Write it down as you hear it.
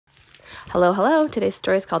Hello, hello. Today's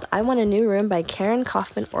story is called I Want a New Room by Karen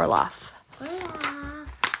Kaufman Orloff.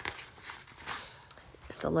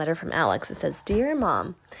 It's a letter from Alex. It says, Dear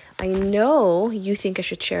Mom, I know you think I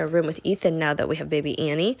should share a room with Ethan now that we have baby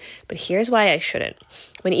Annie, but here's why I shouldn't.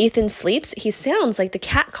 When Ethan sleeps, he sounds like the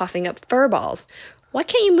cat coughing up fur balls. Why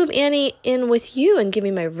can't you move Annie in with you and give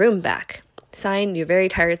me my room back? Signed, your very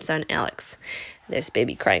tired son, Alex. There's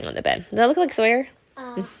baby crying on the bed. Does that look like Sawyer?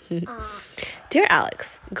 Dear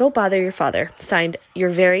Alex, go bother your father. Signed, your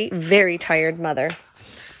very, very tired mother.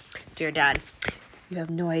 Dear Dad, you have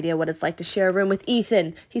no idea what it's like to share a room with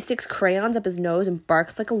Ethan. He sticks crayons up his nose and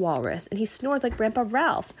barks like a walrus, and he snores like Grandpa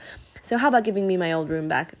Ralph. So how about giving me my old room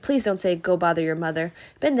back? Please don't say, go bother your mother.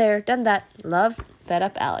 Been there, done that. Love, fed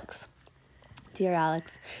up Alex. Dear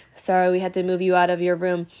Alex, sorry we had to move you out of your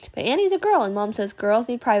room, but Annie's a girl, and Mom says girls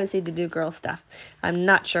need privacy to do girl stuff. I'm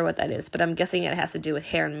not sure what that is, but I'm guessing it has to do with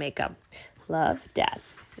hair and makeup. Love, Dad.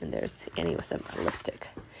 And there's Annie with some lipstick.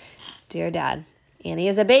 Dear Dad, Annie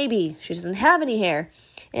is a baby. She doesn't have any hair.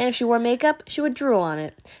 And if she wore makeup, she would drool on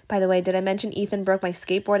it. By the way, did I mention Ethan broke my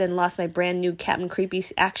skateboard and lost my brand new Captain Creepy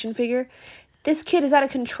action figure? This kid is out of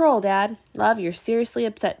control, Dad. Love, your seriously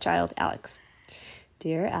upset child, Alex.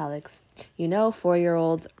 Dear Alex, you know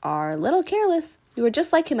 4-year-olds are a little careless. You were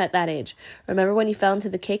just like him at that age. Remember when you fell into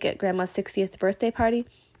the cake at Grandma's 60th birthday party?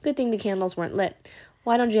 Good thing the candles weren't lit.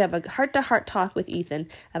 Why don't you have a heart-to-heart talk with Ethan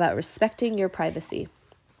about respecting your privacy?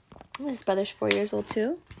 His brother's 4 years old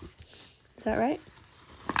too. Is that right?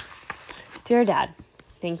 Dear Dad,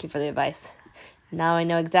 thank you for the advice. Now I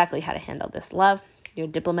know exactly how to handle this. Love, your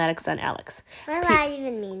diplomatic son, Alex. What does that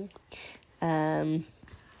even mean?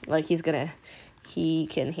 Like he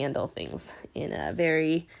can handle things in a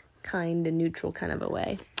very kind and neutral kind of a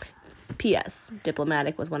way. P.S.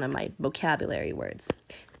 Diplomatic was one of my vocabulary words.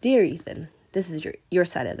 Dear Ethan, this is your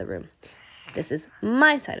side of the room. This is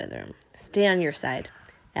my side of the room. Stay on your side.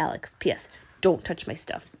 Alex, P.S. Don't touch my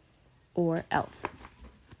stuff. Or else.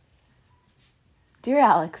 Dear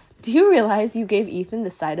Alex, do you realize you gave Ethan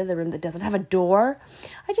the side of the room that doesn't have a door?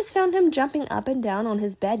 I just found him jumping up and down on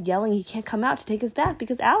his bed, yelling he can't come out to take his bath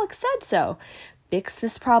because Alex said so. Fix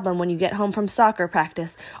this problem when you get home from soccer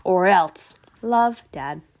practice, or else. Love,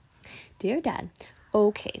 Dad. Dear Dad,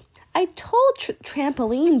 okay, I told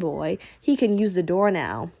Trampoline Boy he can use the door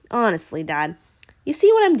now. Honestly, Dad, you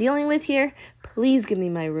see what I'm dealing with here? Please give me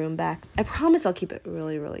my room back. I promise I'll keep it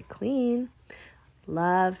really, really clean.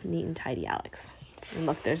 Love, neat and tidy, Alex. And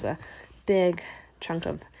look, there's a big chunk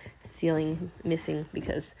of ceiling missing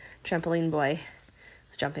because Trampoline Boy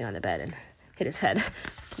was jumping on the bed and hit his head,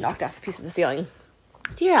 knocked off a piece of the ceiling.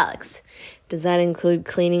 Dear Alex, does that include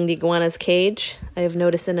cleaning the iguana's cage? I have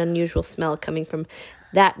noticed an unusual smell coming from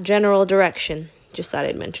that general direction. Just thought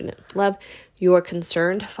I'd mention it. Love, your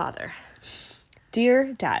concerned father.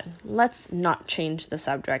 Dear Dad, let's not change the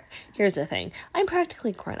subject. Here's the thing. I'm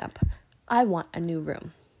practically grown up. I want a new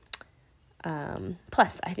room.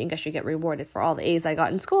 Plus, I think I should get rewarded for all the A's I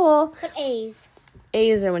got in school. What A's?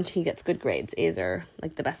 A's are when he gets good grades. A's are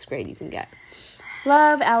like the best grade you can get.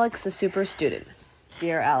 Love, Alex, the super student.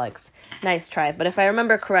 Dear Alex, nice try. But if I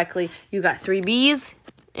remember correctly, you got 3 B's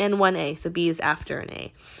and 1 A. So B is after an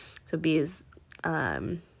A. So B is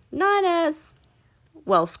not as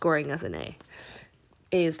well scoring as an A.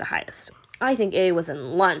 A is the highest. I think A was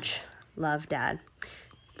in lunch. Love, Dad.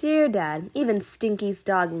 Dear Dad, even Stinky's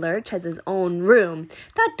dog Lurch has his own room.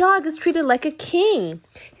 That dog is treated like a king.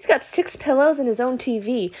 He's got 6 pillows and his own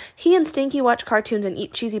TV. He and Stinky watch cartoons and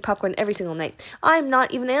eat cheesy popcorn every single night. I'm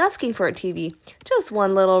not even asking for a TV. Just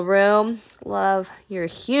one little room. Love, your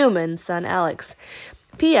human son, Alex.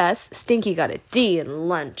 P.S. Stinky got a D in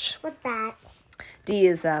lunch. What's that? D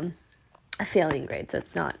is a failing grade, so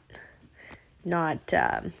it's not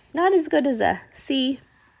as good as a C,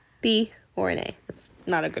 B, or an A. It's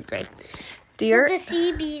not a good grade. Dear, But the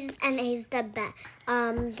C, B's, and A's the best.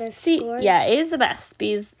 The C, scores. yeah, A is the best.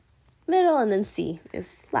 B is middle, and then C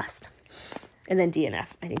is last. And then D and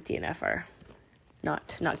F. I think D and F are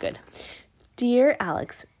not good. Dear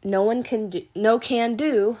Alex, no can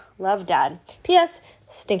do. Love, Dad. P.S.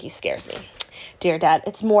 Stinky scares me. Dear Dad,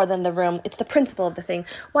 it's more than the room. It's the principle of the thing.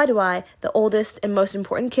 Why do I, the oldest and most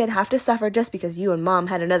important kid, have to suffer just because you and Mom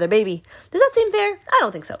had another baby? Does that seem fair? I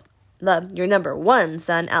don't think so. Love, your number 1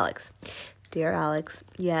 son, Alex. Dear Alex,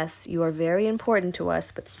 yes, you are very important to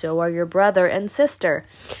us, but so are your brother and sister.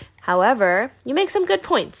 However, you make some good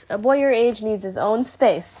points. A boy your age needs his own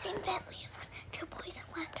space. Same family as us. 2 boys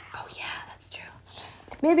and 1 girl. Oh, yeah, that's true.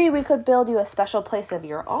 Maybe we could build you a special place of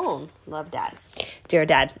your own. Love, Dad. Dear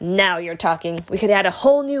Dad, now you're talking. We could add a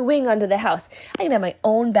whole new wing onto the house. I can have my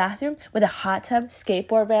own bathroom with a hot tub,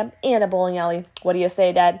 skateboard ramp, and a bowling alley. What do you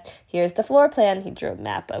say, Dad? Here's the floor plan. He drew a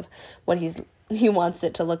map of what he wants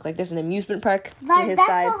it to look like. There's an amusement park on his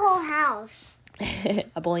side. That's the whole house.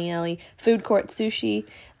 A bowling alley, food court, sushi,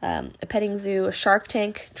 a petting zoo, a shark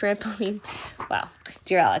tank, trampoline. Wow.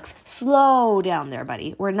 Dear Alex, slow down there,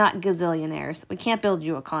 buddy. We're not gazillionaires. We can't build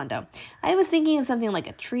you a condo. I was thinking of something like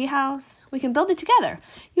a tree house. We can build it together.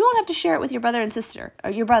 You won't have to share it with your brother and sister, or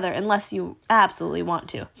your brother, unless you absolutely want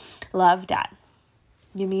to. Love, Dad.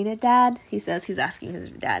 You mean it, Dad? He says. He's asking his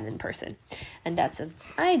dad in person. And Dad says,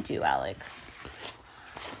 I do, Alex.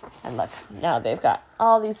 And look, now they've got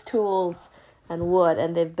all these tools and wood,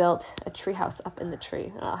 and they've built a tree house up in the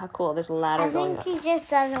tree. Oh, how cool. There's a ladder going up. I think he just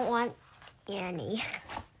doesn't want Annie.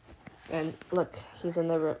 And look, he's in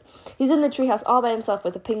the room. He's in the tree house all by himself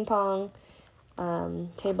with a ping pong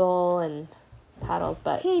table and paddles,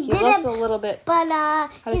 but he looks a little bit... But how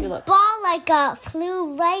does his he look? ball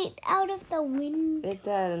flew right out of the window. It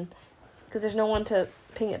did. Because there's no one to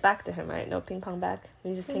ping it back to him, right? No ping pong back.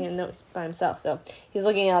 He's just pinging notes by himself. So he's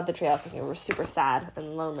looking out the treehouse looking we're super sad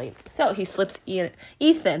and lonely. So he slips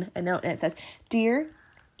Ethan a note and it says, Dear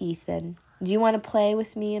Ethan, do you want to play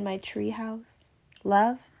with me in my treehouse?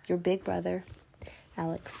 Love, your big brother,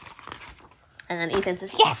 Alex. And then Ethan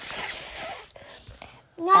says, yes!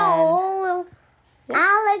 No.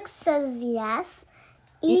 Alex says yes.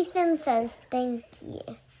 Ethan says thank you.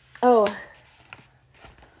 Oh.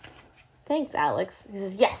 Thanks, Alex. He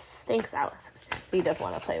says, yes, thanks, Alex. But he does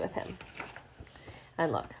want to play with him.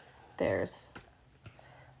 And look, there's,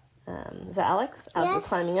 is that Alex? Alex is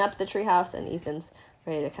climbing up the treehouse, and Ethan's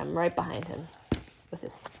ready to come right behind him with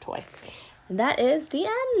his toy. And that is the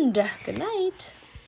end. Good night.